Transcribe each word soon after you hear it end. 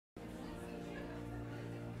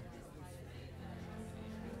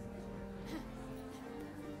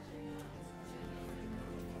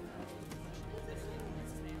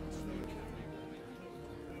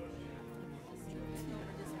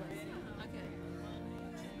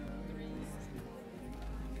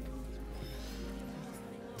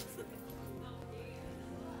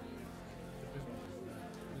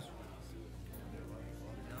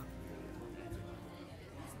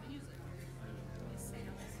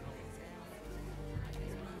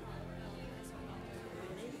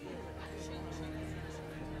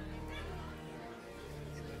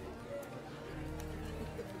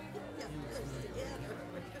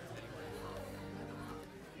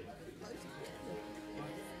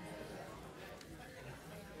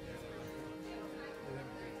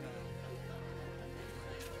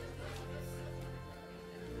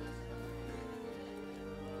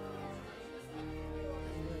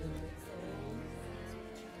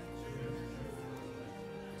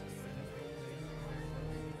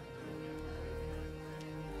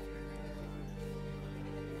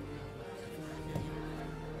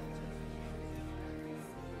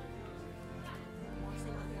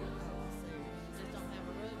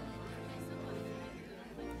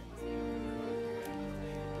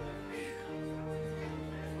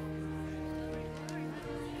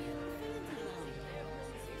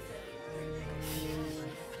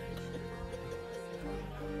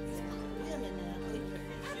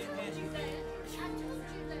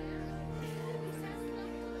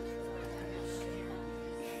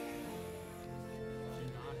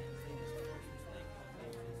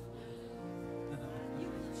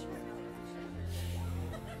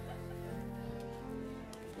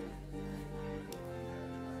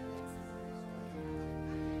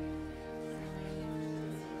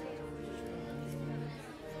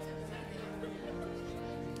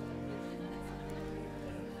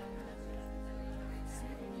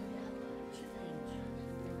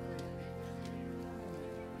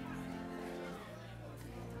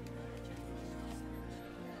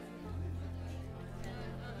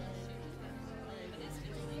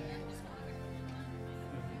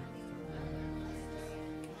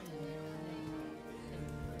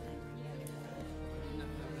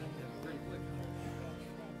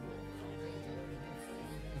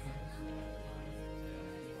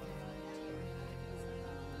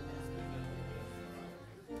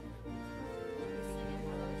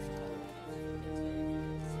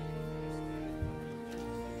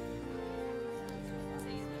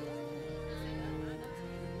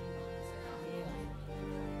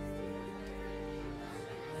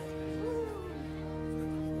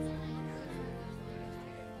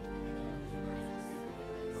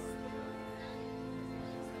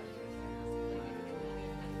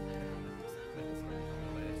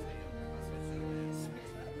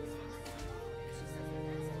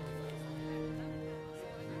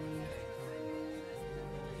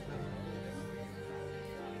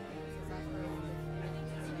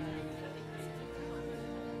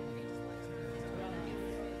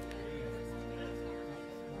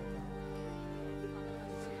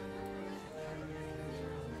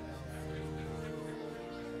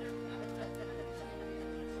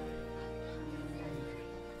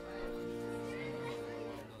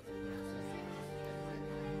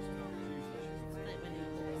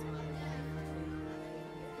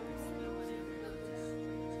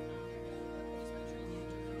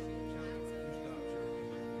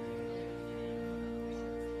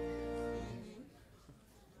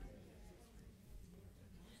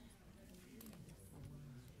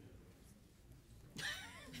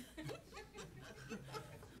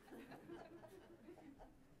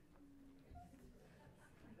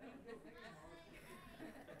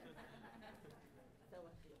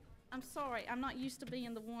I'm sorry, I'm not used to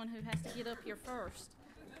being the one who has to get up here first.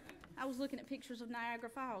 I was looking at pictures of Niagara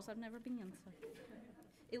Falls. I've never been, so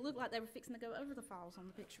it looked like they were fixing to go over the falls on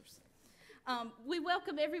the pictures. We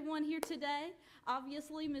welcome everyone here today.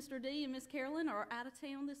 Obviously, Mr. D and Miss Carolyn are out of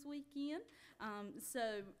town this weekend,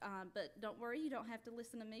 but don't worry, you don't have to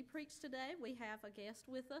listen to me preach today. We have a guest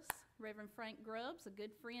with us, Reverend Frank Grubbs, a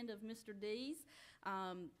good friend of Mr. D's,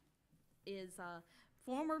 is a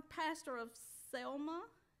former pastor of Selma,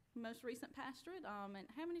 most recent pastorate. And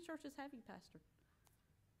how many churches have you pastored?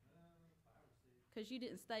 5 or 6. Because you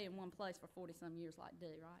didn't stay in one place for 40-some years like D,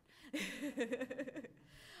 right?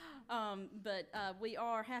 But we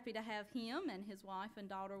are happy to have him and his wife and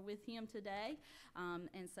daughter with him today.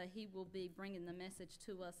 And so he will be bringing the message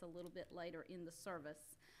to us a little bit later in the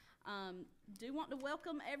service. Do want to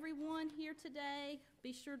welcome everyone here today.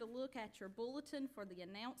 Be sure to look at your bulletin for the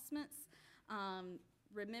announcements.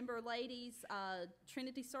 Remember, ladies,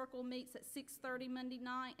 Trinity Circle meets at 6:30 Monday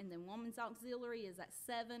night, and then Women's Auxiliary is at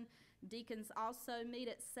 7. Deacons also meet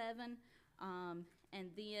at 7.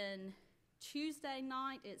 And then Tuesday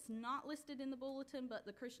night, it's not listed in the bulletin, but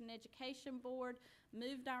the Christian Education Board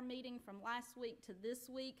moved our meeting from last week to this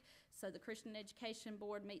week. So the Christian Education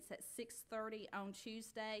Board meets at 6:30 on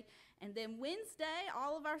Tuesday. And then Wednesday,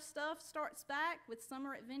 all of our stuff starts back with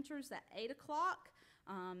Summer Adventures at 8 o'clock.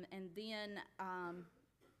 And then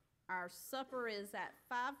our supper is at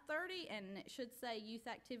 5:30, and it should say youth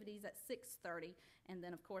activities at 6:30. And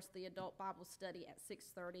then, of course, the adult Bible study at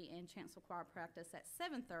 6:30 and chancel choir practice at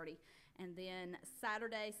 7:30. And then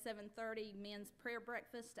Saturday, 7:30, men's prayer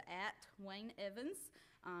breakfast at Wayne Evans.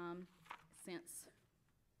 Since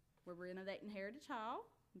we're renovating Heritage Hall,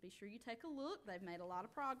 be sure you take a look. They've made a lot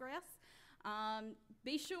of progress.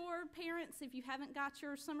 Be sure, parents, if you haven't got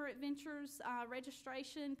your Summer Adventures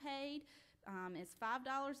registration paid, it's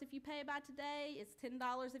 $5 if you pay by today. It's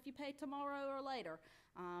 $10 if you pay tomorrow or later.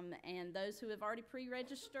 And those who have already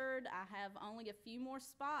pre-registered, I have only a few more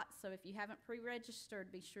spots. So if you haven't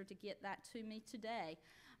pre-registered, be sure to get that to me today.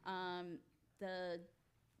 The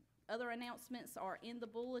other announcements are in the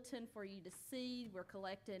bulletin for you to see. We're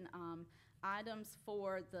collecting items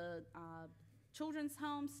for the children's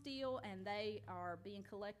home still, and they are being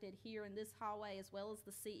collected here in this hallway as well as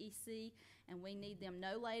the CEC, and we need them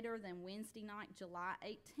no later than Wednesday night, July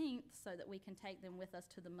 18th, so that we can take them with us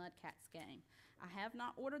to the Mudcats game. I have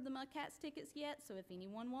not ordered the Mudcats tickets yet, so if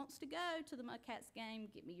anyone wants to go to the Mudcats game,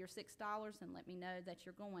 give me your $6 and let me know that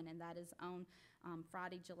you're going, and that is on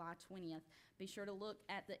Friday, July 20th. Be sure to look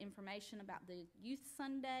at the information about the Youth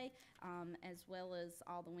Sunday, as well as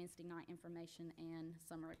all the Wednesday night information and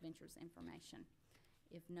Summer Adventures information.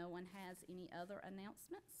 If no one has any other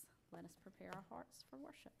announcements, let us prepare our hearts for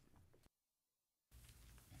worship.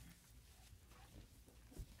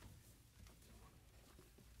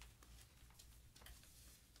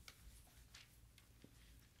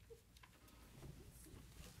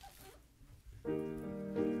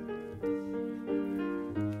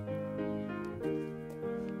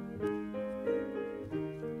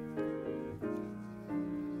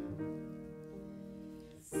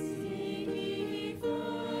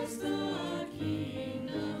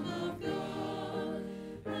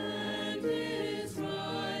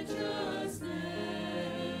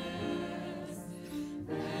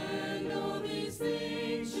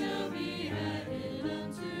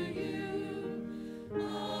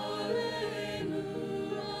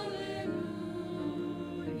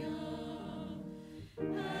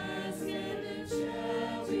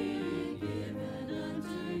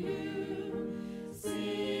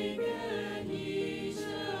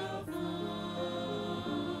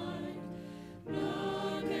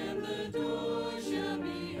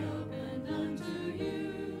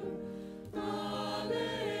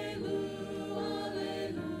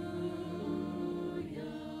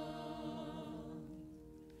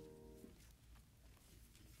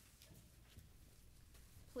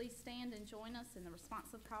 Please stand and join us in the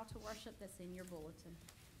responsive call to worship that's in your bulletin.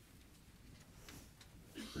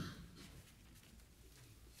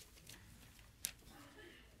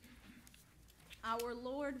 Our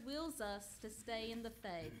Lord wills us to stay in the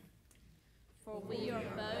faith, for we are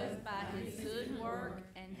both by his good work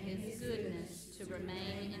and his goodness to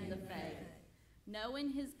remain in the faith. Knowing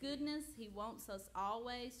his goodness, he wants us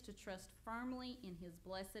always to trust firmly in his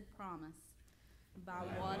blessed promise. By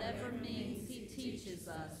whatever means he teaches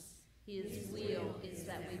us, his will is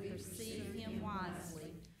that we perceive him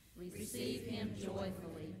wisely, receive him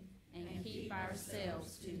joyfully, and keep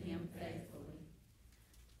ourselves to him faithfully.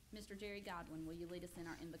 Mr. Jerry Godwin, will you lead us in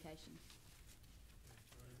our invocation?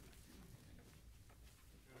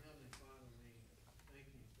 Our Heavenly Father, we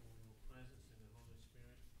thank you for your presence in the Holy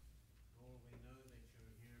Spirit.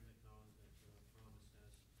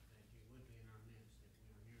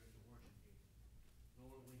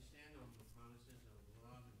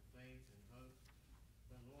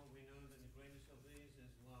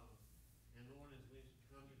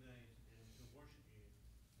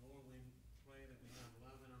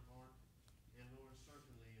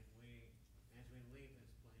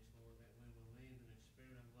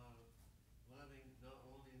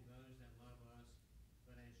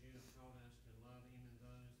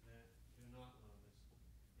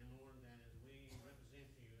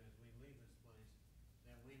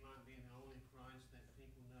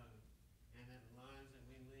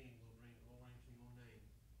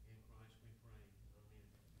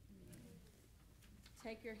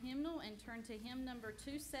 Take your hymnal and turn to hymn number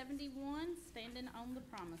 271, Standing on the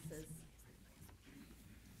Promises.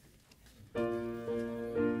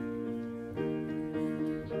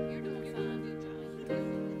 You're doing fine.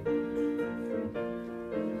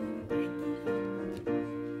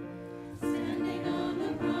 Standing on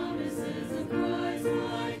the promises of Christ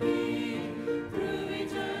my King, through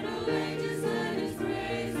eternal ages let His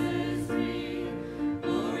praises ring.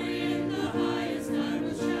 Glory in the highest I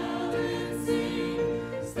will shout and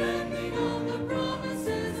sing, standing on the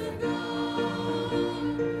promises of God.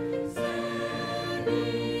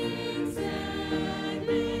 Standing,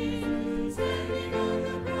 standing, standing on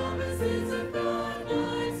the promises of God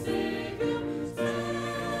my Savior.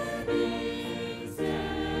 Standing,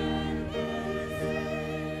 standing,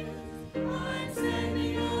 I'm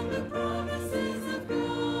standing on the promises of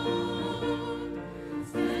God,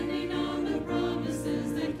 standing on the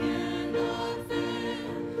promises that cannot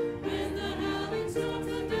fail. When the howling storms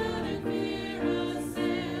of doubt and fear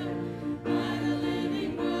assail, by the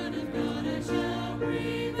living word of God I shall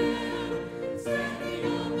prevail. Standing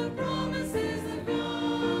on the promises of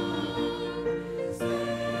God,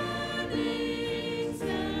 standing,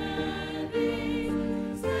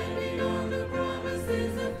 standing, standing on the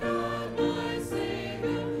promises of God my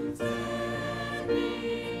Savior.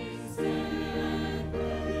 Standing, standing,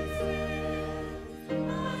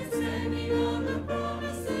 I'm standing on the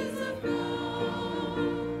promises of God,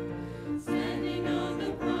 standing on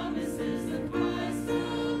the promises of Christ the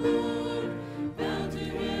Lord, bound to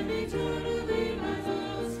Him eternally by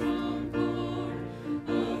the strong cord,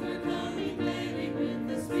 overcoming daily with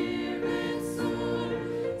the Spirit's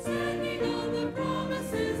sword, standing on the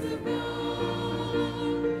promises of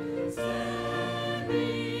God,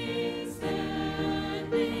 standing,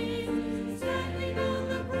 standing, standing on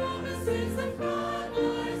the promises of God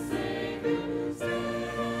my Savior.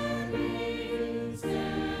 Standing,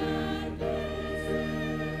 standing,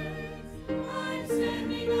 I'm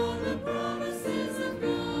standing on the promises of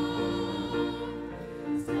God,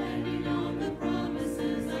 standing on the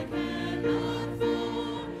promises I cannot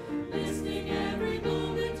fall, listening every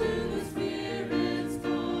moment to the Spirit's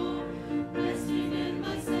call, resting in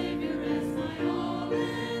my Savior as my all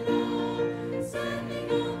in all,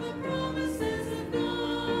 standing on the promises of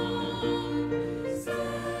God,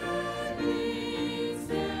 standing,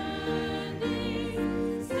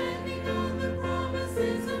 standing, standing on the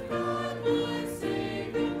promises of God my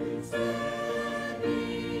Savior.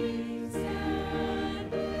 Standing,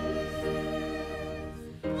 standing,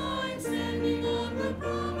 I'm standing on the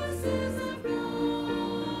promises of God.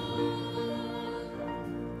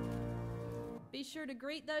 Be sure to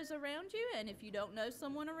greet those around you, and if you don't know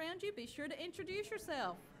someone around you, be sure to introduce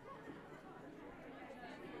yourself.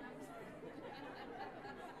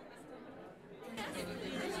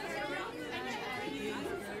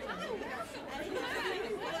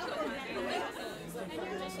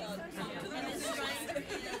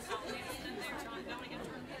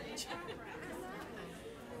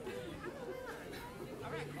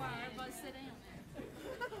 All right, choir, everybody sit down.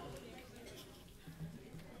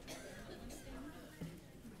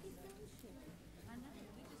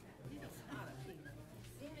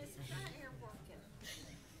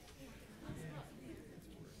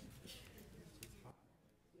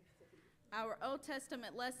 Our Old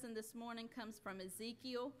Testament lesson this morning comes from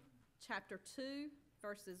Ezekiel chapter 2,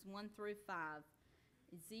 verses 1 through 5.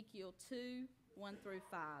 Ezekiel 2, 1 through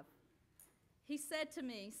 5. He said to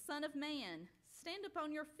me, Son of man, stand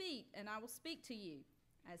upon your feet, and I will speak to you.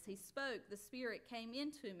 As he spoke, the Spirit came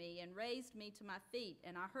into me and raised me to my feet,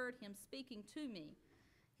 and I heard him speaking to me.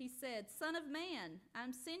 He said, Son of man, I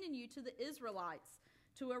am sending you to the Israelites,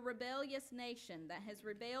 to a rebellious nation that has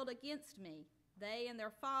rebelled against me. They and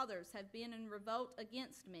their fathers have been in revolt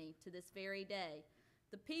against me to this very day.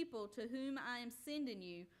 The people to whom I am sending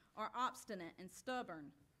you are obstinate and stubborn.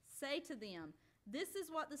 Say to them, this is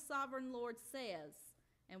what the sovereign Lord says,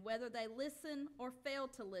 and whether they listen or fail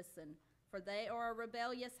to listen, for they are a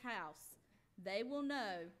rebellious house, they will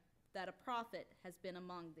know that a prophet has been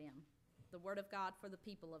among them. The word of God for the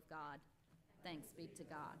people of God. Thanks be to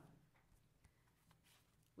God.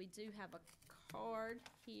 We do have a card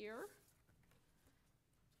here.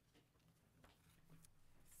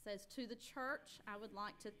 It says, to the church, I would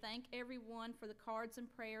like to thank everyone for the cards and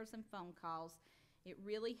prayers and phone calls. It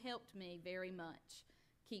really helped me very much.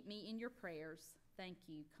 Keep me in your prayers. Thank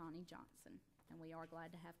you, Connie Johnson. And we are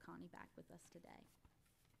glad to have Connie back with us today.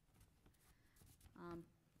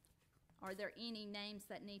 Are there any names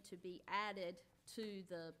that need to be added to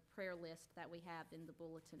the prayer list that we have in the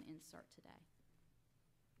bulletin insert today?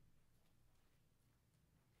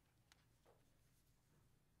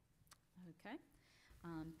 Okay.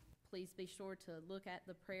 Please be sure to look at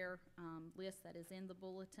the prayer list that is in the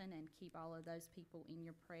bulletin and keep all of those people in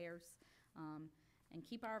your prayers. And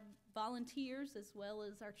keep our volunteers as well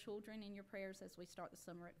as our children in your prayers as we start the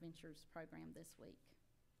Summer Adventures program this week.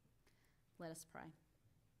 Let us pray.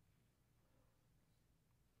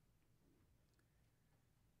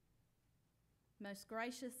 Most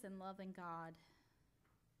gracious and loving God,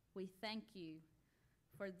 we thank you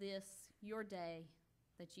for this, your day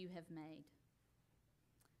that you have made.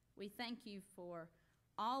 We thank you for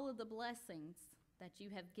all of the blessings that you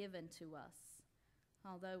have given to us,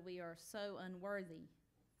 although we are so unworthy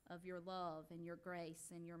of your love and your grace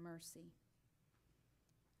and your mercy.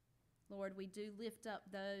 Lord, we do lift up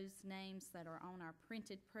those names that are on our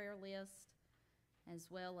printed prayer list, as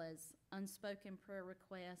well as unspoken prayer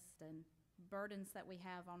requests and burdens that we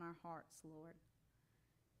have on our hearts, Lord.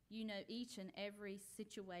 You know each and every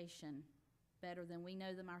situation better than we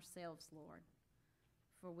know them ourselves, Lord.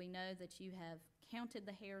 For we know that you have counted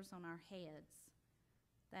the hairs on our heads.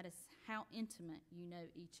 That is how intimate you know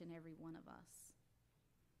each and every one of us.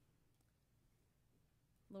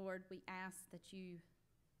 Lord, we ask that you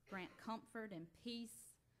grant comfort and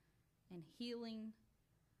peace and healing,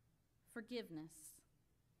 forgiveness,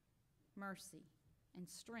 mercy, and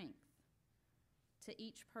strength to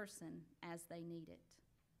each person as they need it.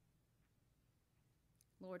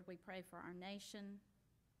 Lord, we pray for our nation,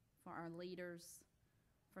 for our leaders,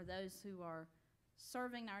 for those who are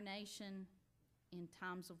serving our nation in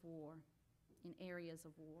times of war, in areas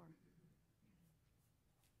of war.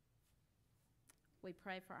 We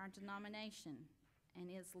pray for our denomination and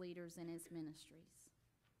its leaders and its ministries,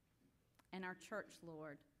 and our church,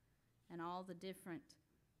 Lord, and all the different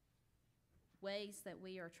ways that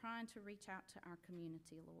we are trying to reach out to our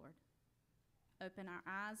community, Lord. Open our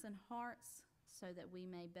eyes and hearts so that we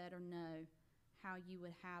may better know how you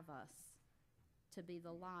would have us to be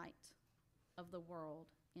the light of the world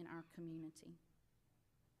in our community.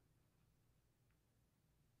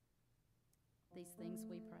 These things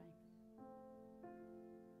we pray.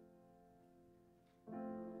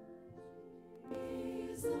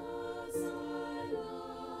 Jesus, I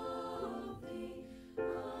love thee.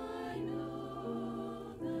 I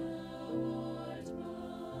know thou art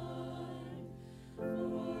mine.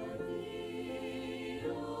 For thee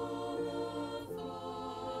all the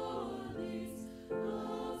follies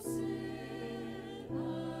of sin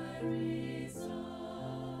I resign.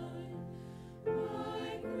 My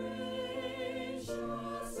gracious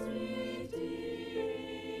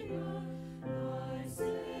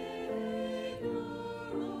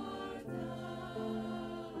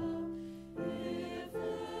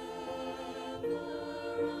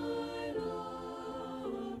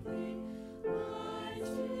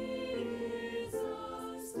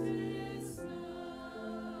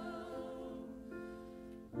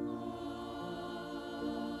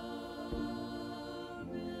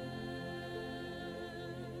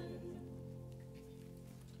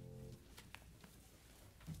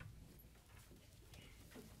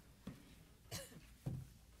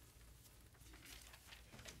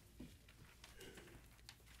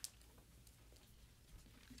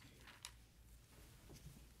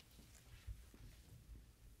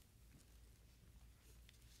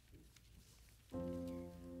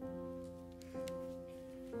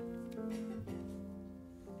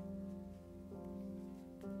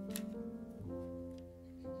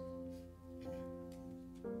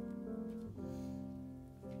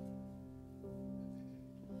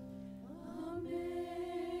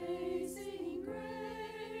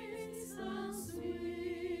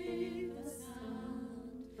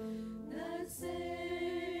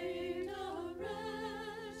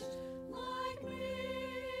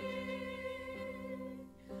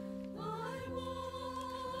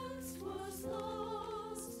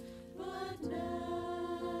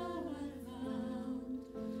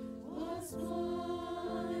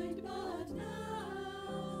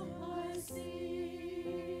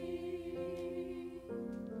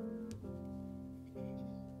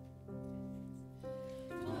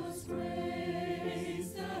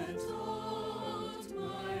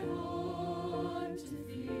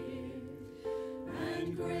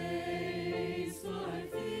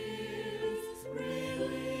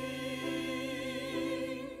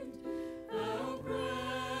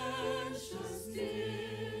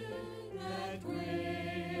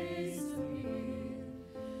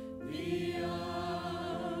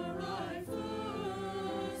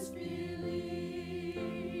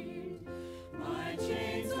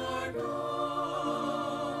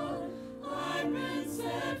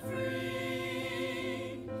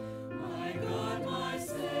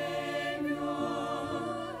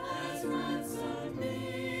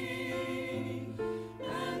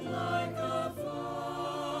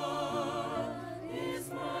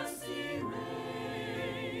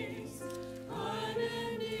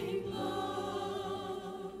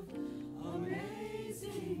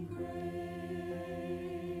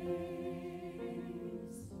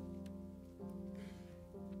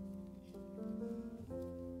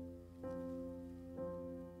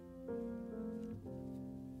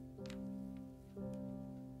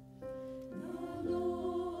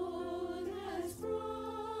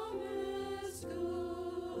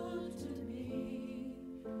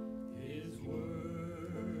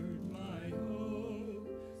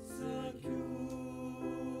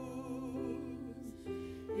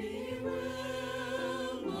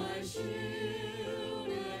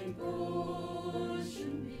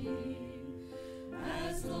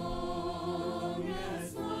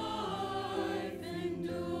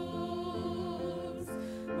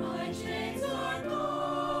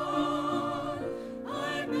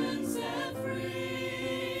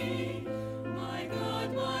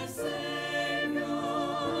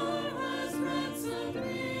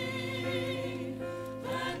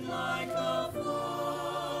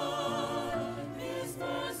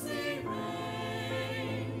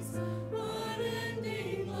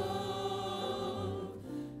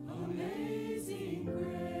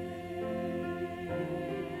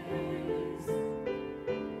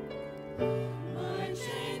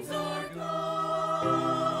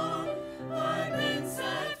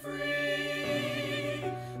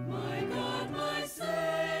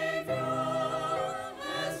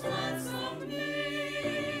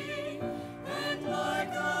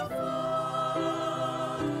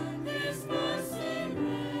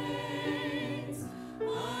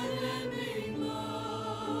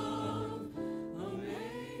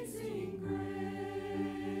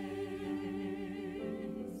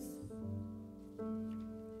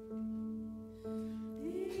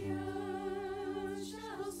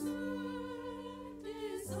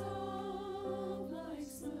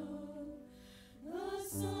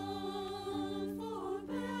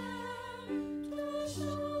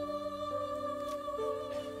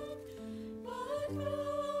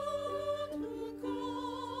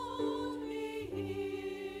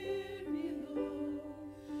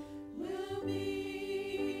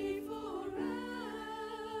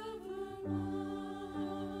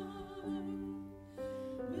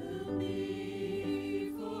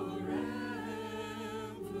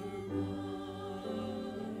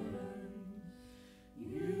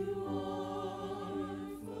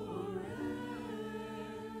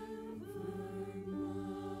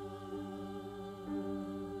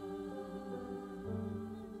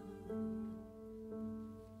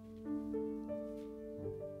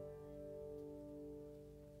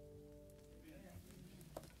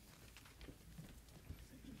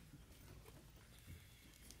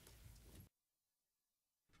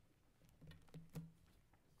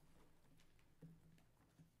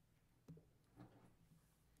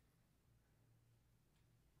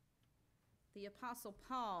The Apostle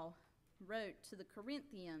Paul wrote to the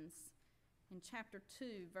Corinthians in chapter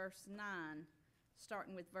 2, verse 9,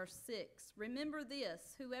 starting with verse 6. Remember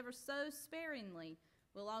this, whoever sows sparingly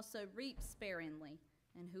will also reap sparingly,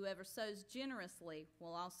 and whoever sows generously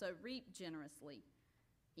will also reap generously.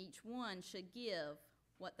 Each one should give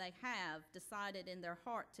what they have decided in their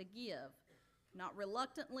heart to give, not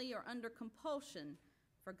reluctantly or under compulsion,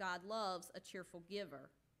 for God loves a cheerful giver.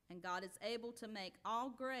 And God is able to make all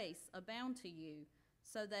grace abound to you,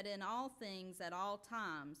 so that in all things at all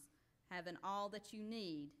times, having all that you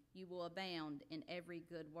need, you will abound in every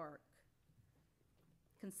good work.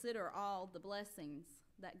 Consider all the blessings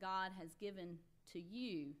that God has given to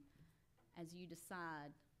you as you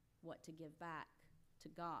decide what to give back to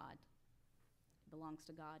God. It belongs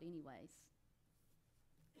to God anyways.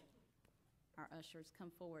 Our ushers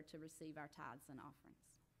come forward to receive our tithes and offerings.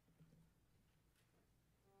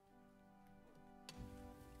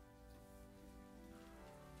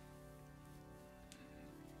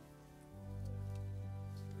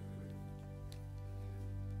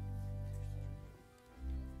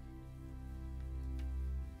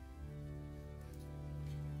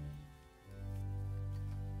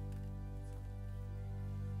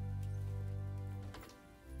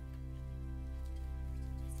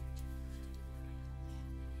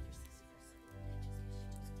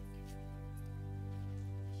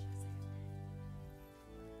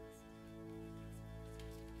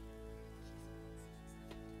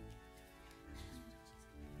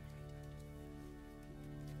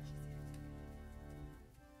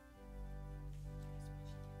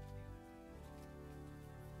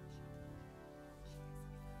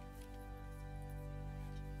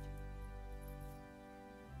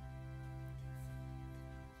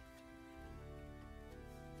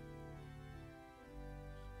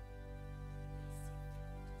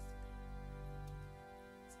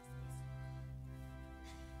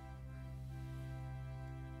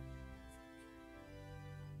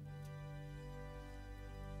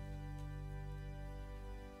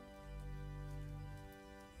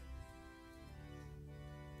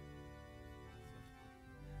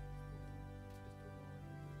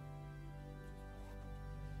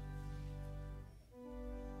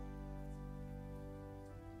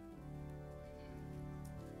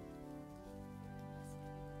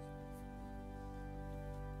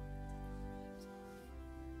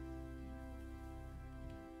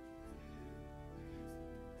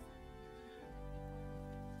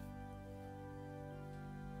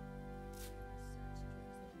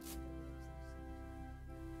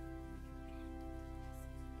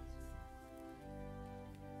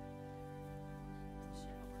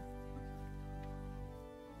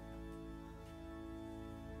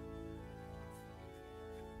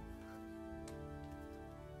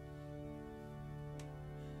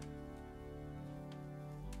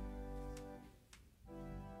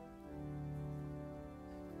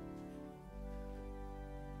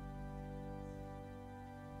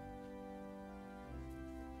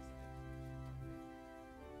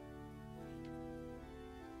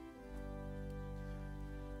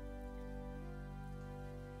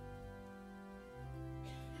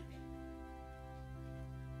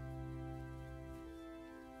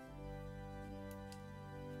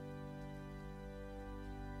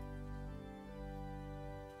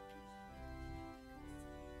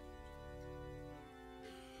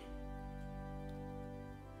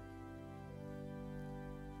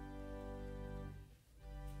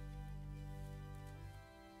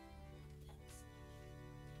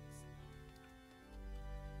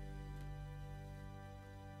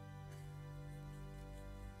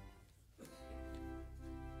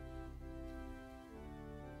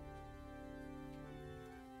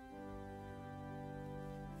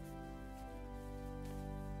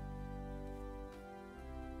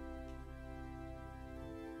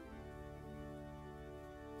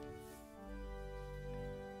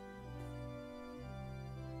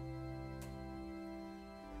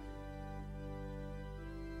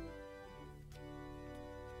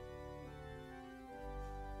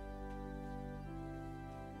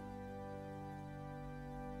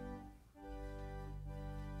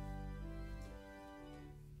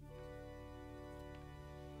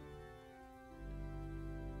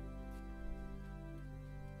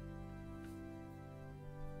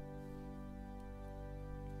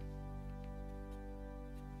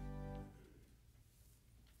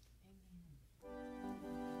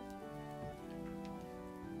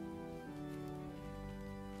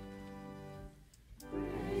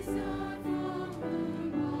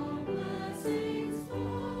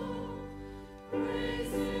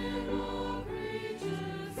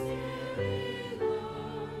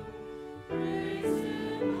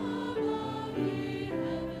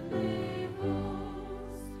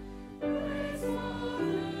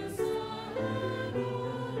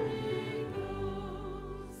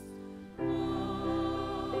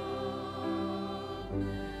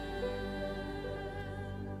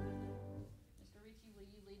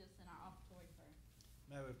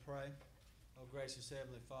 gracious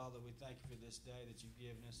Heavenly Father, we thank you for this day that you've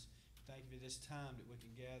given us. Thank you for this time that we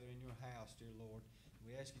can gather in your house, dear Lord.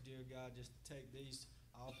 We ask you, dear God, just to take these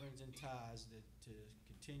offerings and tithes to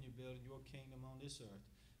continue building your kingdom on this earth.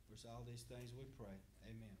 For all these things we pray.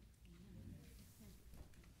 Amen.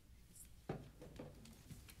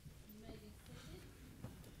 You may be seated.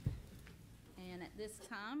 And at this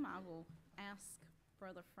time, I will ask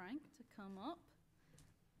Brother Frank to come up.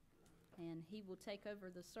 And he will take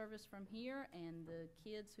over the service from here, and the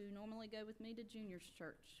kids who normally go with me to junior's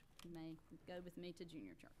church may go with me to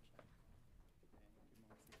junior church.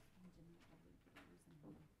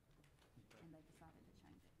 And they decided to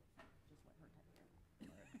change it. Just let her take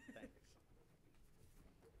care of it. Thanks.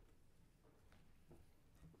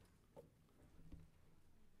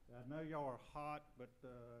 I know y'all are hot, but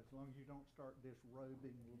as long as you don't start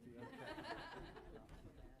disrobing, we'll be okay.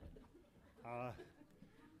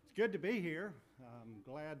 It's good to be here. I'm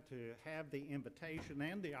glad to have the invitation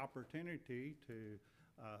and the opportunity to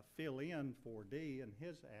fill in for Dee in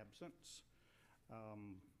his absence.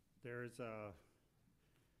 There's a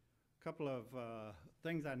couple of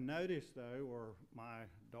things I noticed, though, or my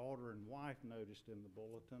daughter and wife noticed in the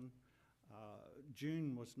bulletin.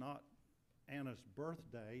 June was not Anna's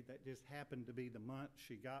birthday. That just happened to be the month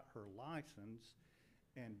she got her license.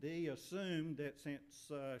 And Dee assumed that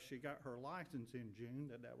since she got her license in June,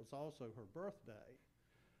 that was also her birthday.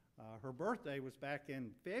 Her birthday was back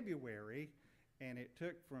in February, and it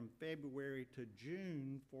took from February to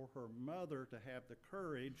June for her mother to have the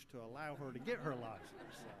courage to allow her to get her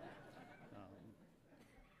license.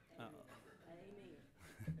 Amen.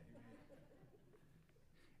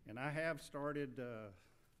 And I have started the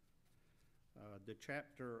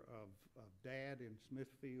chapter of Dad in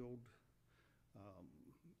Smithfield.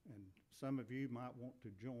 And some of you might want to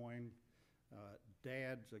join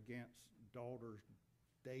Dads Against Daughters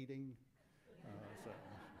Dating.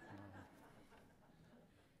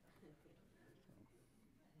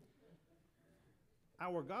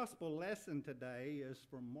 Our gospel lesson today is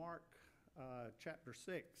from Mark chapter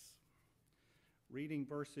 6, reading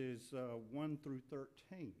verses 1 through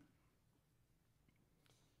 13.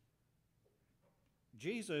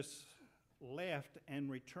 Jesus left and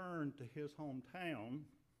returned to his hometown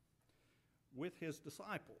with his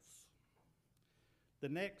disciples. The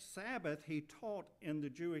next Sabbath, he taught in the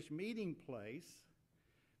Jewish meeting place.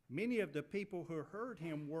 Many of the people who heard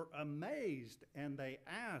him were amazed, and they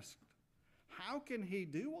asked, "How can he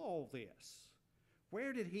do all this?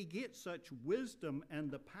 Where did he get such wisdom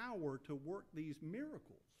and the power to work these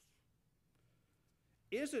miracles?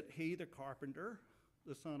 Isn't he the carpenter,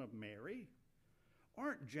 the son of Mary?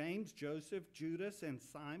 Aren't James, Joseph, Judas, and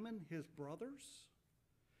Simon his brothers?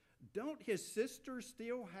 Don't his sisters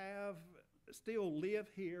still live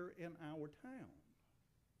here in our town?"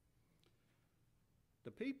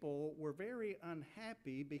 The people were very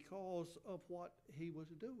unhappy because of what he was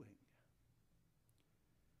doing.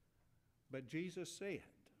 But Jesus said,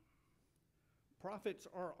 "Prophets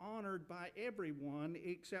are honored by everyone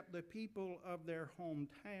except the people of their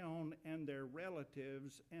hometown and their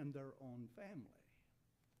relatives and their own family."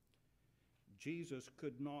 Jesus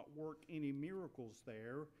could not work any miracles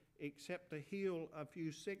there except to heal a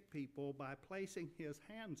few sick people by placing his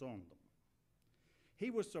hands on them.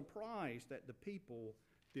 He was surprised that the people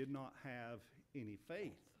did not have any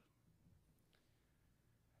faith.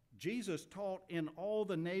 Jesus taught in all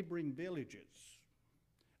the neighboring villages.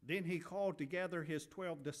 Then he called together his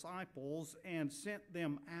 12 disciples and sent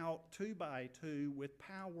them out 2 by 2 with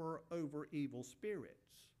power over evil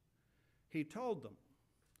spirits. He told them,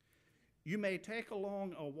 "You may take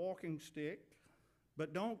along a walking stick,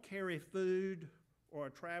 but don't carry food or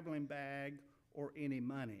a traveling bag or any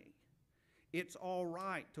money. It's all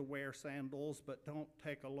right to wear sandals, but don't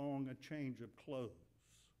take along a change of clothes.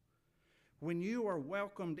 When you are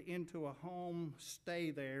welcomed into a home,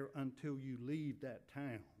 stay there until you leave that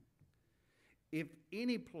town. If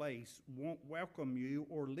any place won't welcome you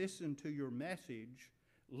or listen to your message,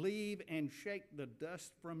 leave and shake the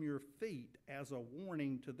dust from your feet as a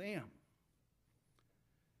warning to them."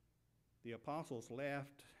 The apostles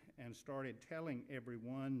left and started telling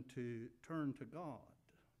everyone to turn to God.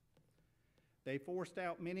 They forced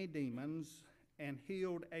out many demons and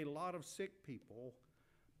healed a lot of sick people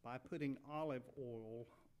by putting olive oil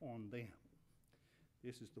on them.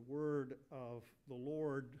 This is the word of the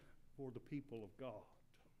Lord for the people of God.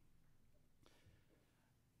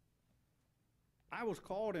 I was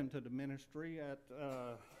called into the ministry at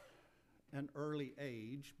an early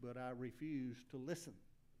age, but I refused to listen.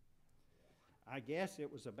 I guess it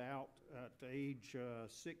was about at age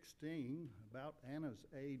 16, about Anna's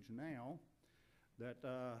age now, that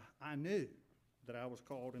I knew that I was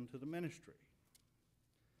called into the ministry.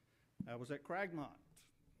 I was at Cragmont.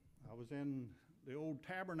 I was in the old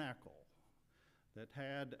tabernacle that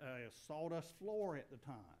had a sawdust floor at the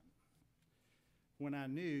time, when I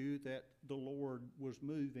knew that the Lord was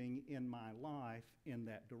moving in my life in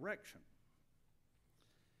that direction.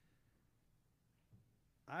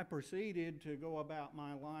 I proceeded to go about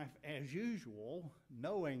my life as usual,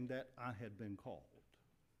 knowing that I had been called.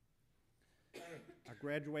 I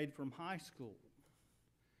graduated from high school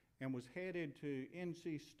and was headed to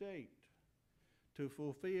NC State to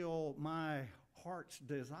fulfill my heart's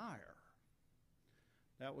desire.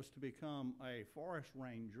 That was to become a forest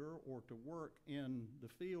ranger or to work in the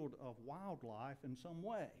field of wildlife in some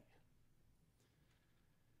way.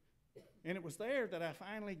 And it was there that I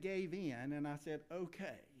finally gave in and I said,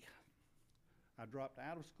 okay. I dropped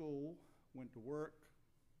out of school, went to work,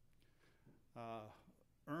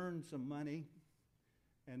 earned some money,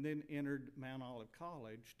 and then entered Mount Olive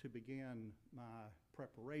College to begin my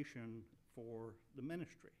preparation for the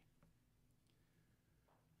ministry.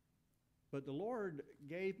 But the Lord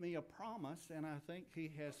gave me a promise, and I think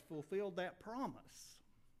He has fulfilled that promise.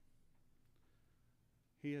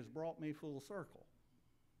 He has brought me full circle.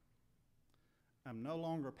 I'm no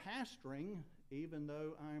longer pastoring, even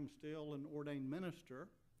though I am still an ordained minister,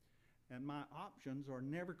 and my options are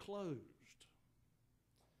never closed.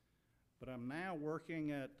 But I'm now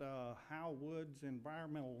working at Hal Wood's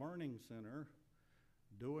Environmental Learning Center,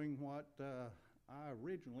 doing what I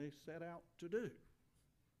originally set out to do.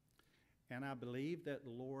 And I believe that the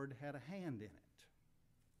Lord had a hand in it.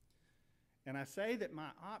 And I say that my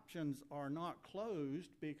options are not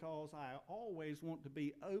closed because I always want to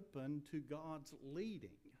be open to God's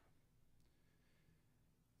leading.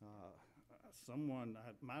 Someone,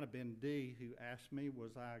 it might have been Dee, who asked me,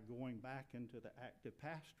 was I going back into the active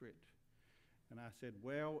pastorate? And I said,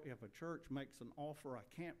 well, if a church makes an offer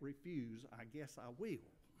I can't refuse, I guess I will.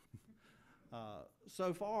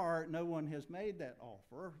 So far, no one has made that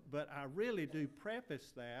offer, but I really do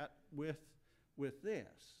preface that with this.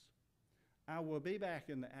 I will be back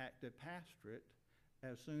in the active pastorate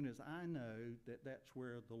as soon as I know that that's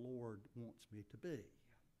where the Lord wants me to be.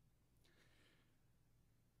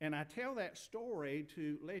 And I tell that story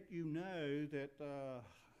to let you know that,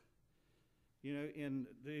 in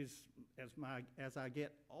these, as I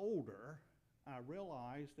get older, I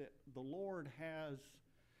realize that the Lord has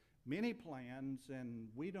many plans and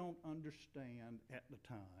we don't understand at the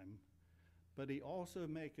time, but He also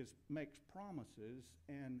makes promises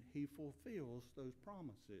and He fulfills those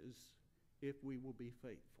promises if we will be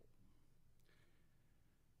faithful.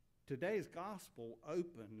 Today's gospel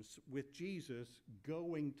opens with Jesus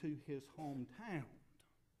going to His hometown,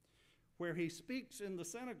 where He speaks in the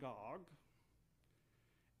synagogue,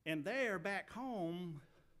 and there back home,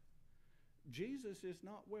 Jesus is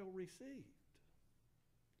not well received.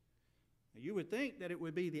 You would think that it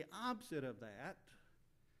would be the opposite of that,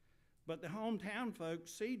 but the hometown folks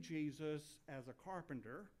see Jesus as a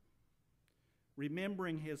carpenter,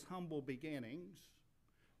 remembering his humble beginnings,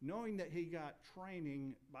 knowing that he got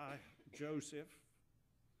training by Joseph.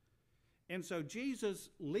 And so Jesus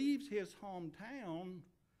leaves his hometown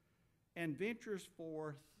and ventures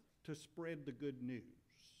forth to spread the good news.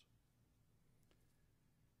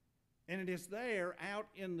 And it is there, out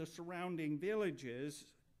in the surrounding villages,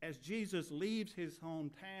 as Jesus leaves his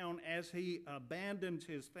hometown, as he abandons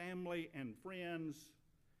his family and friends,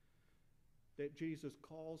 that Jesus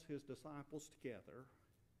calls his disciples together,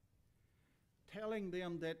 telling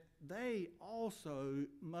them that they also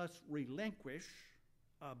must relinquish,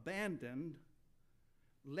 abandon,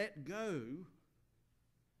 let go,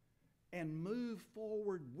 and move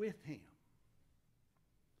forward with him.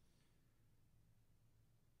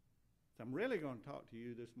 So I'm really going to talk to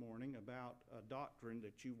you this morning about a doctrine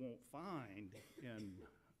that you won't find in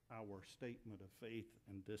our statement of faith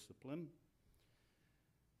and discipline.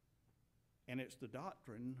 And it's the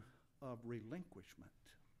doctrine of relinquishment,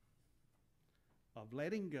 of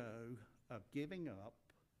letting go, of giving up,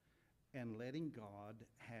 and letting God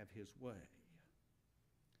have his way.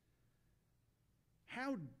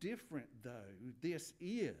 How different, though, this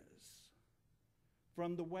is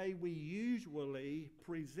from the way we usually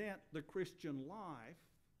present the Christian life,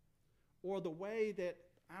 or the way that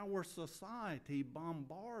our society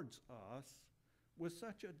bombards us with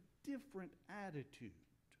such a different attitude.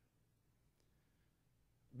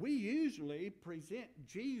 We usually present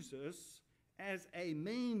Jesus as a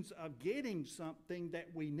means of getting something that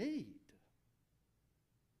we need.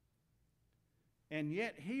 And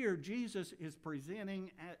yet here Jesus is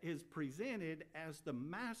presented as the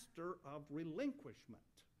master of relinquishment.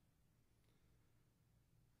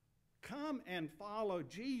 come and follow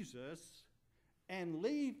Jesus and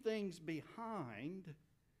leave things behind,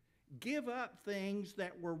 give up things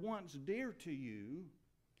that were once dear to you,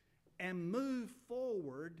 and move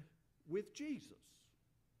forward with Jesus.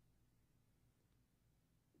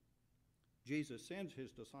 Jesus sends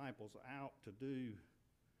his disciples out to do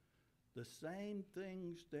the same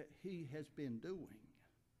things that he has been doing: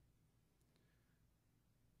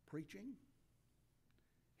 preaching,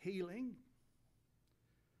 healing.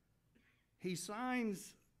 He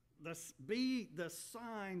be the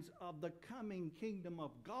signs of the coming kingdom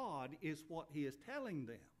of God is what he is telling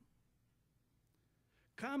them.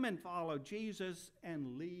 Come and follow Jesus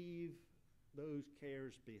and leave those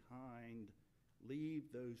cares behind.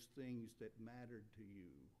 Leave those things that mattered to you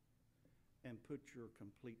and put your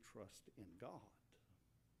complete trust in God.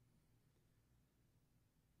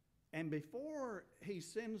 And before he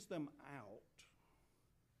sends them out,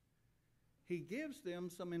 he gives them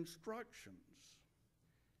some instructions,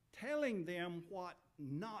 telling them what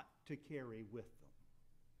not to carry with them.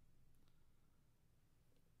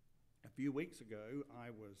 A few weeks ago, I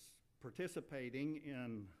was participating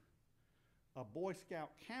in a Boy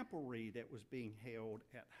Scout camporee that was being held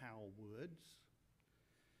at Howell Woods.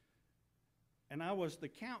 And I was the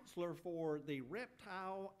counselor for the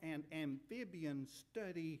Reptile and Amphibian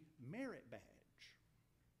Study Merit Badge.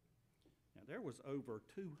 Now, there was over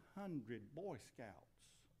 200 Boy Scouts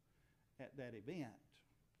at that event.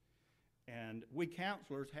 And we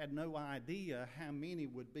counselors had no idea how many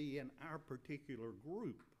would be in our particular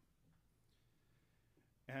group.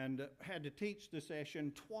 And had to teach the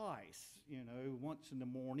session twice, once in the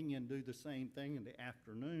morning and do the same thing in the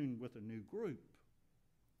afternoon with a new group.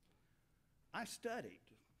 I studied.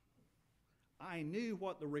 I knew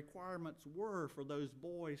what the requirements were for those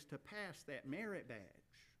boys to pass that merit badge.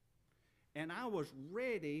 And I was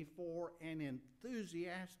ready for an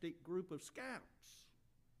enthusiastic group of scouts.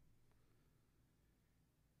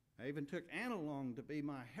 I even took Anna along to be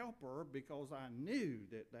my helper because I knew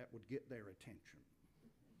that would get their attention.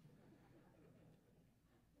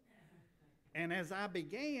 And as I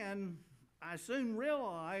began, I soon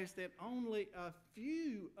realized that only a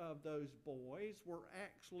few of those boys were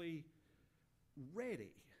actually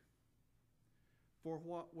ready for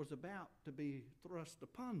what was about to be thrust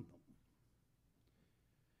upon them.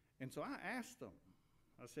 And so I asked them,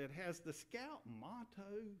 I said, has the Scout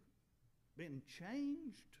motto been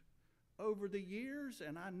changed over the years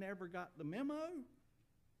and I never got the memo?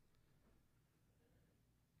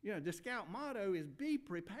 The Scout motto is be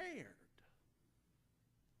prepared.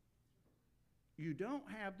 You don't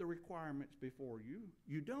have the requirements before you.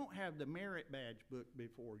 You don't have the merit badge book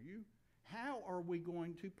before you. How are we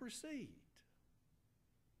going to proceed?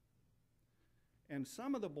 And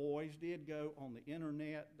some of the boys did go on the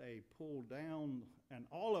internet. They pulled down, and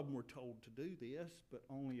all of them were told to do this, but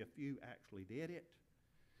only a few actually did it.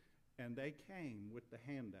 And they came with the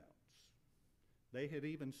handouts. They had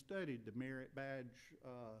even studied the merit badge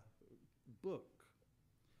book.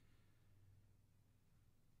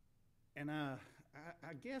 And I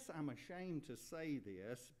guess I'm ashamed to say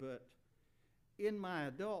this, but in my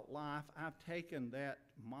adult life, I've taken that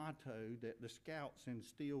motto that the Scouts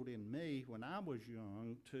instilled in me when I was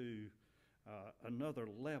young to another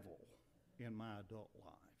level in my adult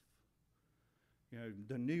life.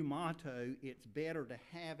 The new motto, it's better to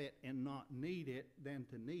have it and not need it than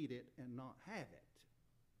to need it and not have it.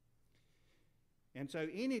 And so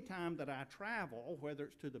anytime that I travel, whether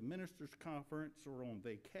it's to the ministers' conference or on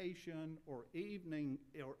vacation or even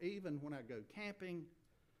when I go camping,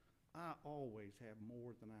 I always have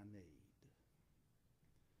more than I need.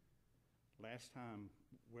 Last time,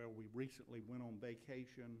 we recently went on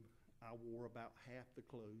vacation, I wore about half the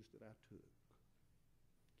clothes that I took.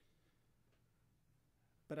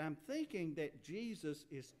 But I'm thinking that Jesus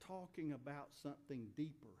is talking about something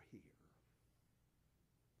deeper here.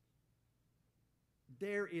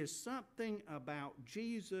 There is something about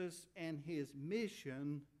Jesus and his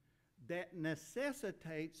mission that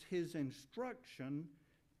necessitates his instruction: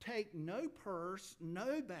 take no purse,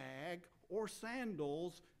 no bag, or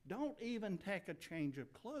sandals. Don't even take a change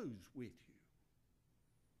of clothes with you.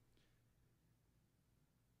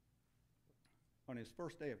 On his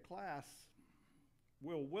first day of class,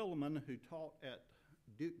 Will Williman, who taught at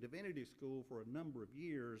Duke Divinity School for a number of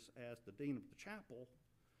years as the dean of the chapel,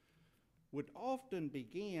 would often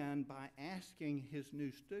begin by asking his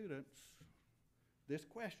new students this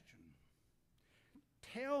question: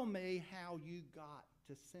 tell me how you got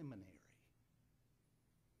to seminary.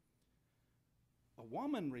 A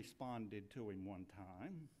woman responded to him one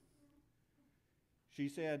time. She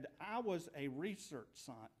said, I was a research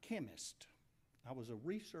chemist, I was a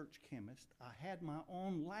research chemist. I had my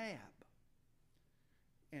own lab.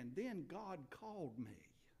 And then God called me.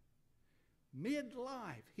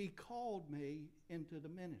 Midlife, He called me into the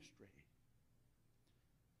ministry.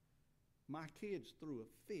 My kids threw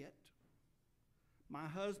a fit. My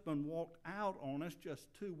husband walked out on us just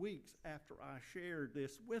 2 weeks after I shared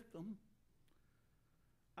this with them.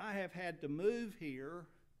 I have had to move here,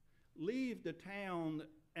 leave the town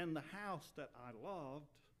and the house that I loved,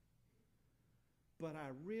 but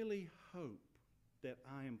I really hope that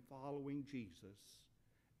I am following Jesus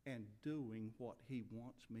and doing what He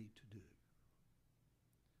wants me to do.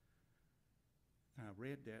 And I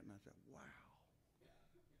read that and I said, wow.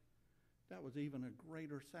 That was even a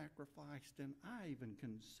greater sacrifice than I even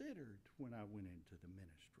considered when I went into the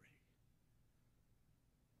ministry.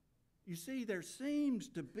 You see, there seems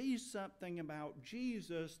to be something about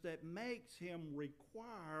Jesus that makes Him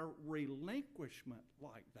require relinquishment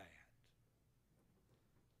like that.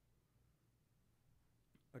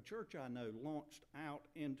 A church I know launched out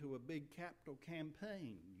into a big capital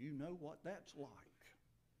campaign. You know what that's like.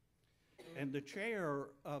 And the chair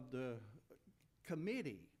of the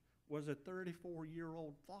committee was a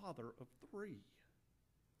 34-year-old father of 3.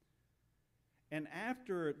 And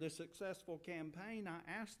after the successful campaign, I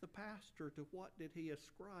asked the pastor to what did he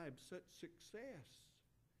ascribe such success.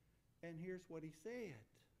 And here's what he said.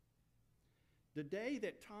 The day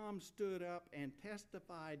that Tom stood up and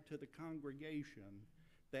testified to the congregation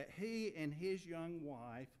that he and his young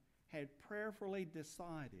wife had prayerfully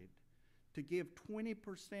decided to give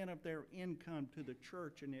 20% of their income to the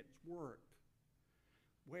church and its work,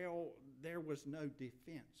 well, there was no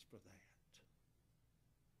defense for that.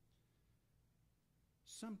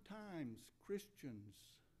 Sometimes Christians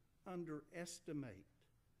underestimate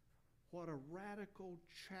what a radical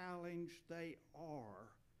challenge they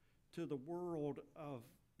are to the world of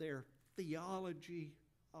their theology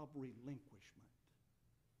of relinquishment.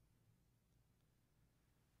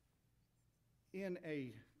 In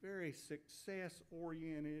a very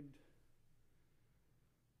success-oriented,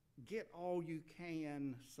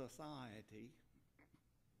 get-all-you-can society,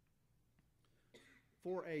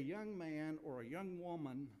 for a young man or a young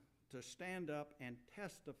woman to stand up and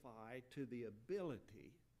testify to the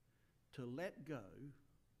ability to let go,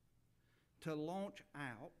 to launch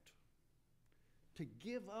out, to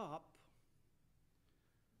give up,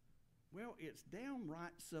 well, it's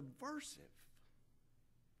downright subversive.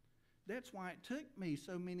 That's why it took me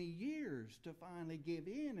so many years to finally give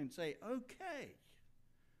in and say, okay,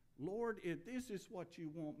 Lord, if this is what you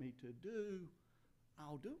want me to do,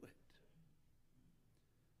 I'll do it.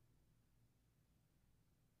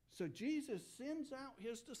 So Jesus sends out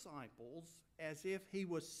his disciples as if he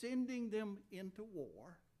was sending them into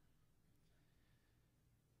war.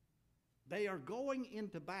 They are going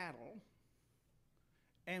into battle.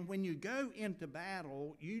 And when you go into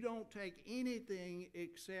battle, you don't take anything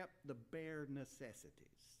except the bare necessities.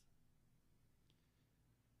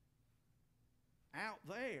 Out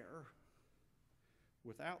there,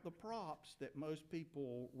 without the props that most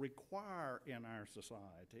people require in our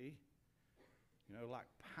society, you know, like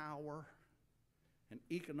power and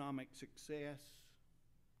economic success,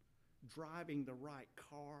 driving the right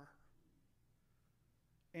car,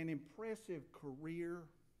 an impressive career,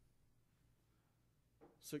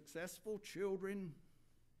 successful children,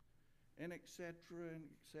 and et cetera, and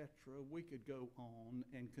et cetera. We could go on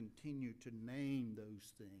and continue to name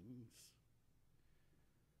those things.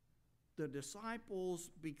 The disciples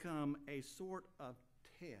become a sort of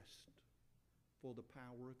test for the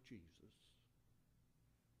power of Jesus.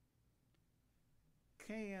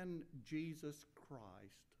 Can Jesus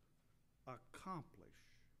Christ accomplish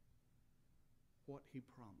what he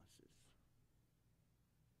promises?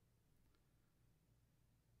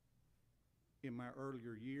 In my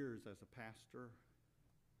earlier years as a pastor,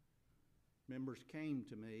 members came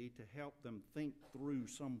to me to help them think through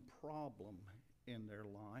some problem in their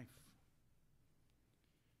life.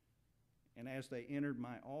 And as they entered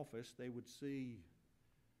my office, they would see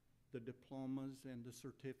the diplomas and the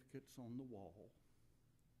certificates on the wall.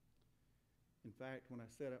 In fact, when I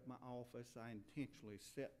set up my office, I intentionally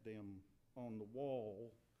set them on the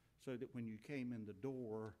wall so that when you came in the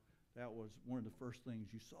door, that was one of the first things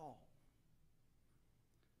you saw.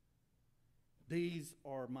 These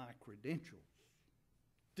are my credentials.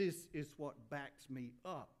 This is what backs me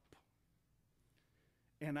up.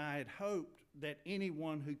 And I had hoped that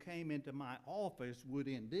anyone who came into my office would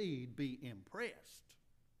indeed be impressed.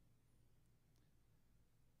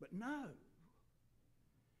 But no.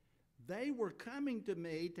 They were coming to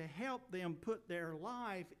me to help them put their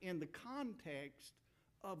life in the context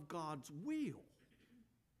of God's will,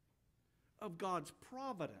 of God's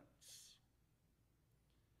providence.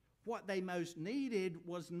 What they most needed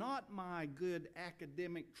was not my good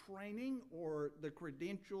academic training or the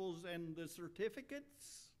credentials and the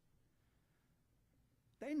certificates.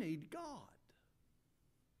 They need God.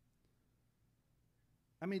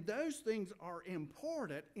 I mean, those things are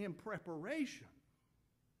important in preparation.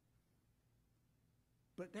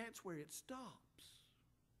 But that's where it stops.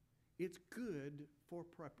 It's good for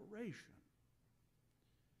preparation.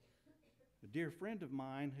 A dear friend of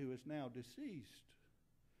mine who is now deceased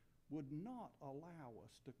would not allow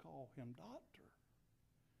us to call him doctor.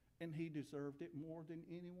 And he deserved it more than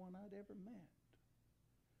anyone I'd ever met.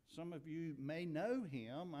 Some of you may know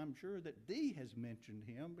him. I'm sure that Dee has mentioned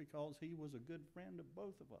him because he was a good friend of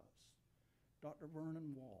both of us, Dr.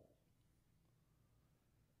 Vernon Wall.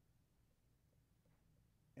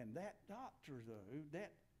 And that doctor, though,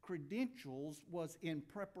 that credentials was in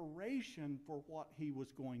preparation for what he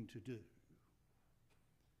was going to do.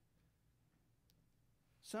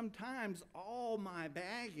 Sometimes all my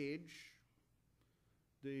baggage,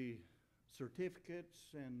 the certificates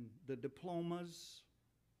and the diplomas,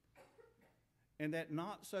 and that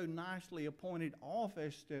not so nicely appointed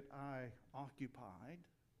office that I occupied,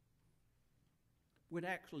 would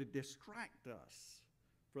actually distract us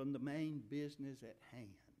from the main business at hand.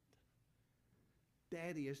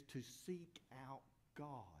 That is to seek out God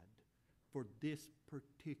for this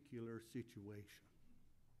particular situation.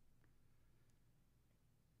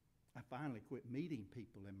 I finally quit meeting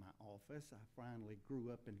people in my office. I finally grew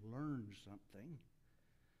up and learned something.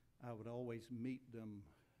 I would always meet them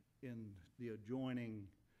in the adjoining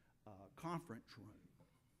conference room.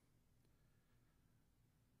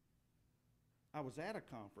 I was at a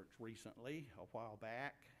conference recently, a while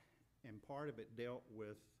back, and part of it dealt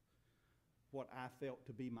with what I felt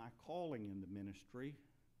to be my calling in the ministry,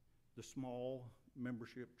 the small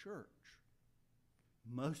membership church.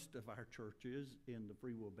 Most of our churches in the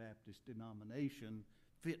Free Will Baptist denomination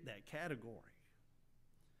fit that category.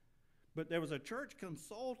 But there was a church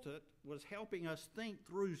consultant was helping us think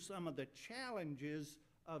through some of the challenges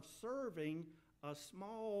of serving a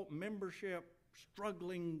small membership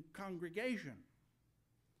struggling congregation.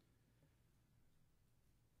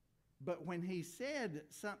 But when he said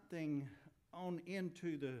something on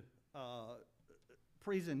into the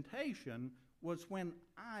presentation was when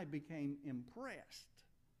I became impressed.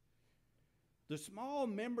 The small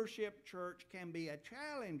membership church can be a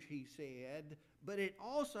challenge, he said, but it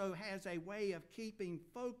also has a way of keeping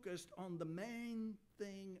focused on the main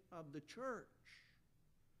thing of the church,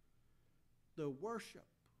 the worship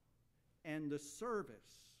and the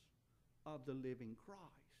service of the living Christ.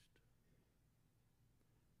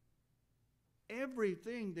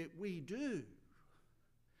 Everything that we do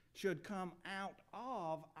should come out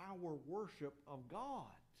of our worship of God.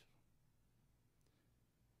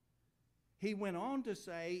 He went on to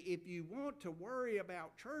say, if you want to worry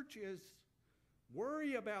about churches,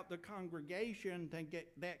 worry about the congregation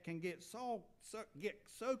that can get so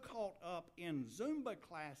caught up in Zumba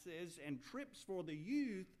classes and trips for the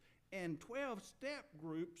youth and 12-step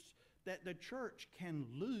groups that the church can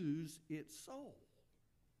lose its soul.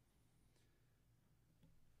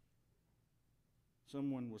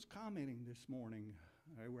 Someone was commenting this morning,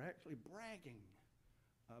 they were actually bragging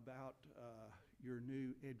about your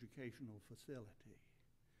new educational facility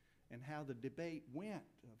and how the debate went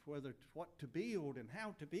of what to build and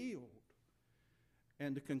how to build.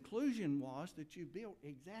 And the conclusion was that you built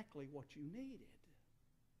exactly what you needed.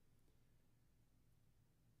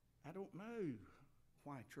 I don't know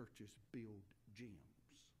why churches build gyms.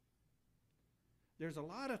 There's a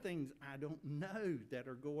lot of things I don't know that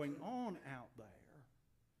are going on out there.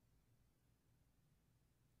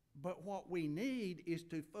 But what we need is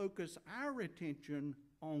to focus our attention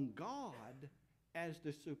on God as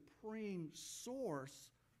the supreme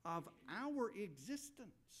source of our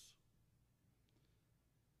existence.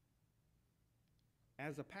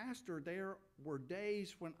 As a pastor, there were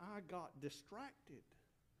days when I got distracted.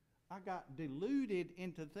 I got deluded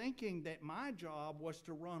into thinking that my job was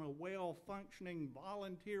to run a well-functioning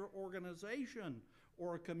volunteer organization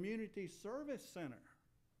or a community service center.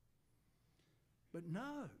 But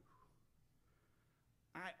no.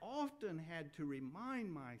 I often had to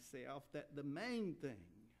remind myself that the main thing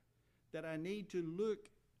that I need to look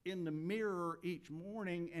in the mirror each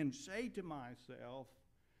morning and say to myself,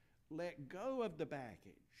 let go of the baggage.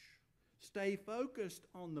 Stay focused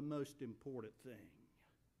on the most important thing.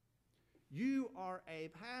 You are a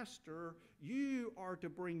pastor. You are to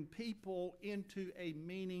bring people into a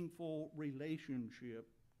meaningful relationship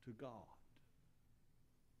to God.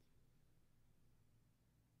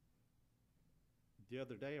 The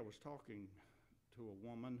other day I was talking to a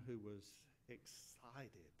woman who was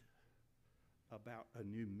excited about a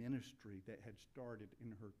new ministry that had started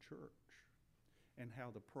in her church and how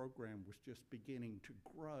the program was just beginning to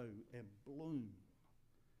grow and bloom.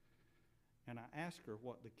 And I asked her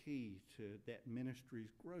what the key to that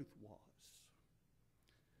ministry's growth was.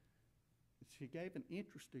 She gave an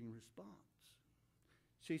interesting response.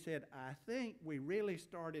 She said, I think we really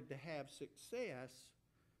started to have success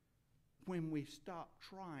when we stopped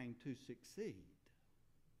trying to succeed.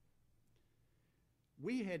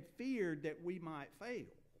 We had feared that we might fail.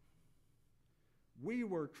 We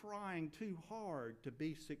were trying too hard to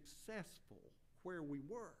be successful where we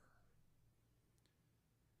were.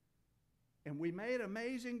 And we made an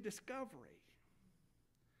amazing discovery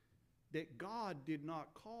that God did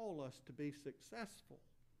not call us to be successful.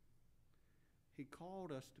 He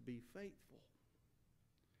called us to be faithful.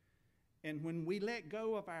 And when we let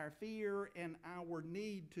go of our fear and our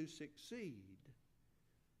need to succeed,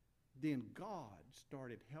 then God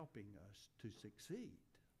started helping us to succeed.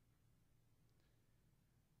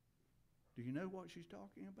 Do you know what she's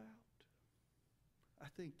talking about? I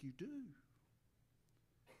think you do.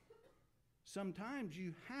 Sometimes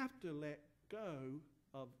you have to let go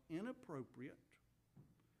of inappropriate,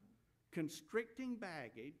 constricting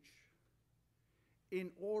baggage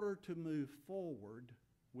in order to move forward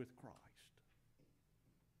with Christ.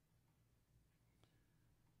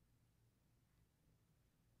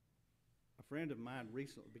 A friend of mine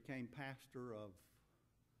recently became pastor of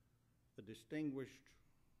a distinguished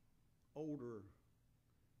older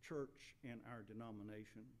church in our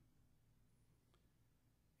denomination.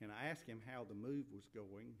 And I asked him how the move was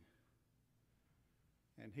going.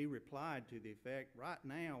 And he replied to the effect, right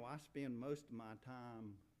now I spend most of my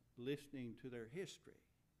time listening to their history.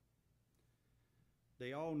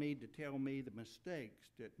 They all need to tell me the mistakes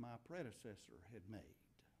that my predecessor had made.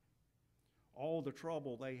 All the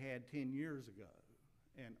trouble they had 10 years ago,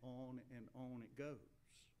 and on it goes.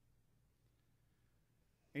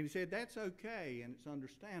 And he said, that's okay and it's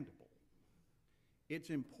understandable. It's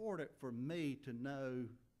important for me to know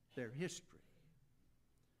their history.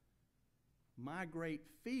 My great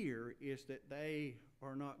fear is that they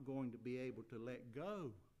are not going to be able to let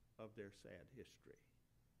go of their sad history.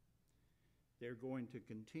 They're going to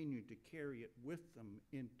continue to carry it with them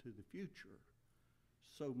into the future,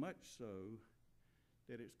 so much so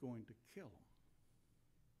that it's going to kill them.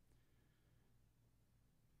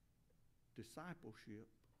 Discipleship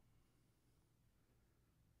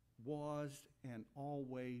was and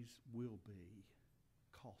always will be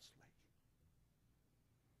costly.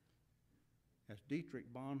 As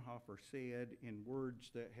Dietrich Bonhoeffer said in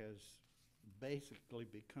words that has basically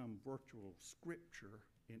become virtual scripture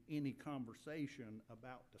in any conversation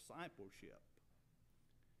about discipleship,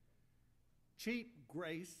 cheap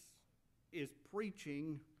grace is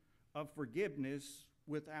preaching of forgiveness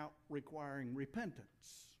without requiring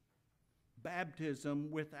repentance,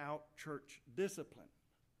 baptism without church discipline,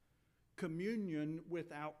 communion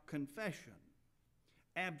without confession,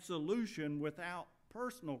 absolution without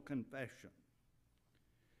personal confession.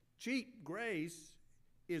 Cheap grace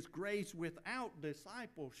is grace without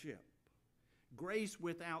discipleship, grace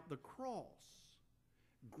without the cross,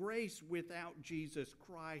 grace without Jesus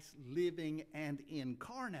Christ living and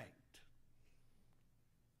incarnate.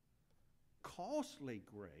 Costly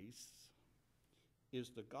grace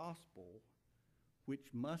is the gospel which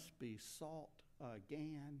must be sought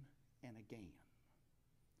again and again.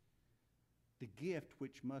 The gift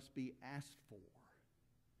which must be asked for.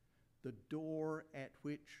 The door at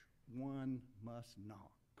which one must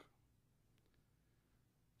knock.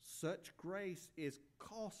 Such grace is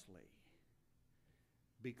costly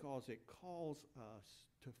because it calls us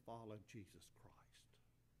to follow Jesus Christ.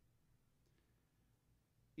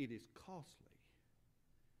 It is costly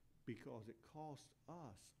because it costs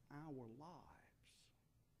us our lives.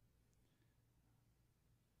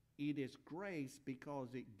 It is grace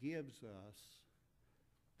because it gives us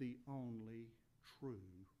the only true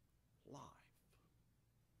life.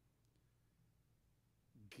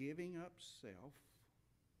 Giving up self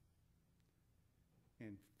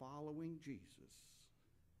and following Jesus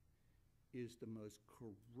is the most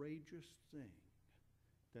courageous thing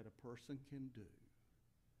that a person can do,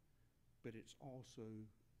 but it's also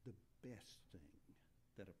the best thing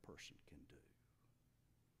that a person can do.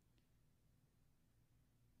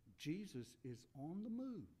 Jesus is on the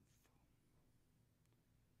move,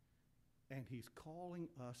 and he's calling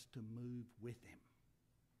us to move with him.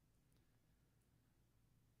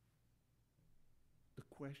 The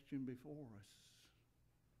question before us,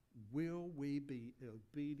 Will we be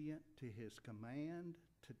obedient to his command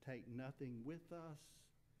to take nothing with us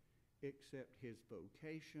except his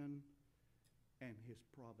vocation and his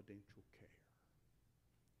providential care?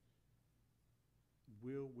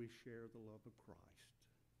 Will we share the love of Christ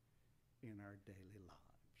in our daily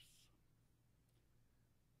lives?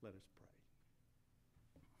 Let us pray.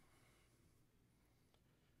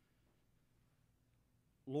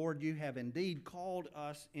 Lord, you have indeed called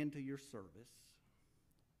us into your service.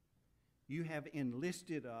 You have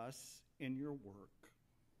enlisted us in your work.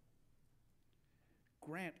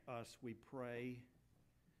 Grant us, we pray,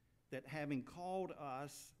 that having called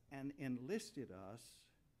us and enlisted us,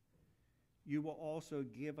 you will also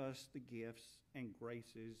give us the gifts and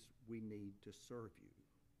graces we need to serve you,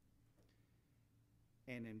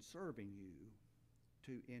 and in serving you,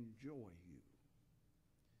 to enjoy you.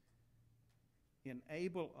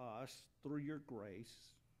 Enable us, through your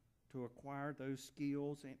grace, to acquire those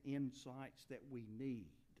skills and insights that we need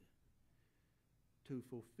to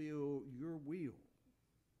fulfill your will,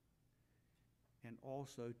 and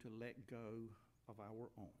also to let go of our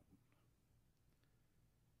own,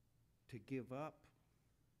 to give up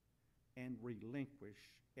and relinquish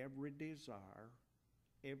every desire,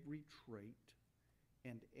 every trait,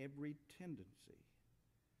 and every tendency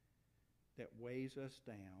that weighs us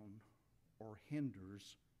down or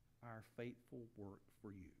hinders our faithful work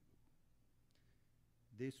for you.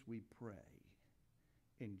 This we pray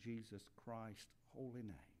in Jesus Christ's holy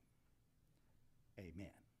name.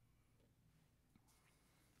 Amen.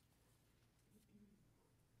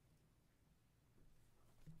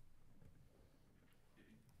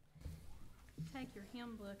 Take your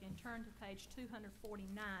hymn book and turn to page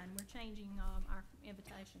 249. We're changing our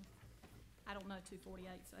invitation. I don't know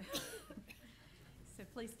 248, so so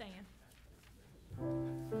please stand.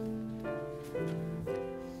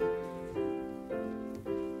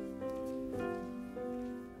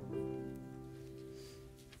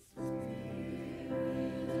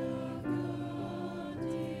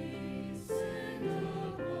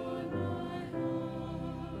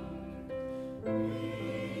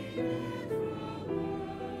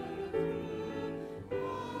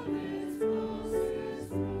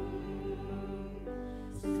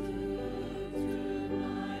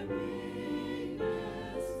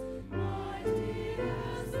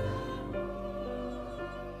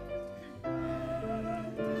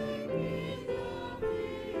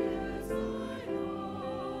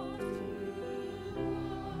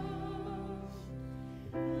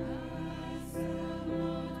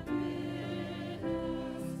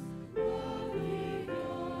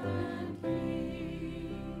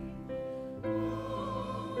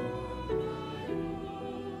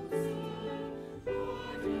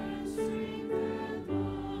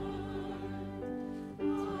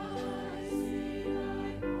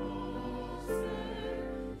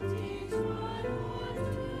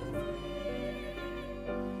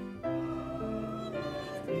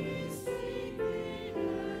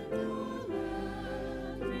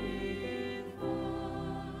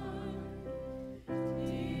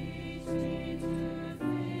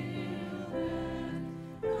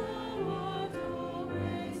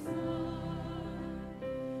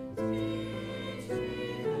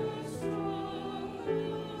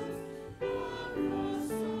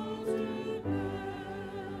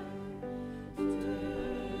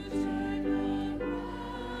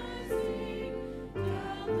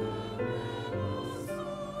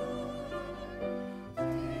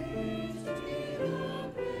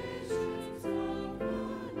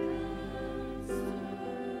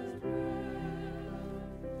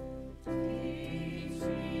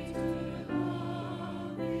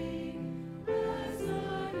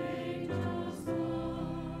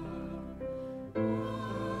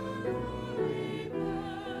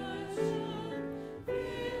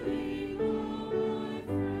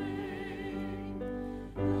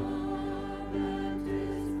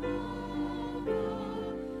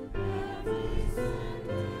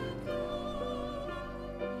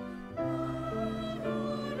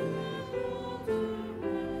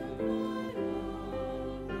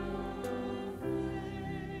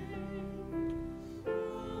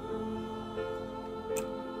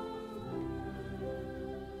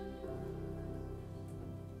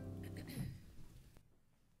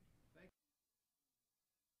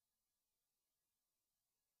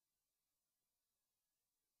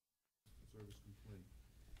 Service complete.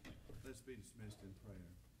 Let's be dismissed in prayer.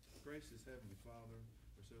 Gracious Heavenly Father,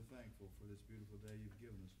 we're so thankful for this beautiful day you've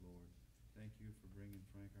given us, Lord. Thank you for bringing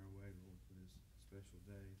Frank our way, Lord, for this special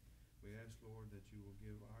day. We ask, Lord, that you will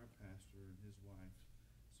give our pastor and his wife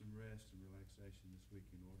some rest and relaxation this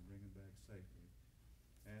weekend, Lord, and bring them back safely.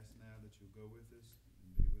 Ask now that you'll go with us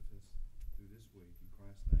and be with us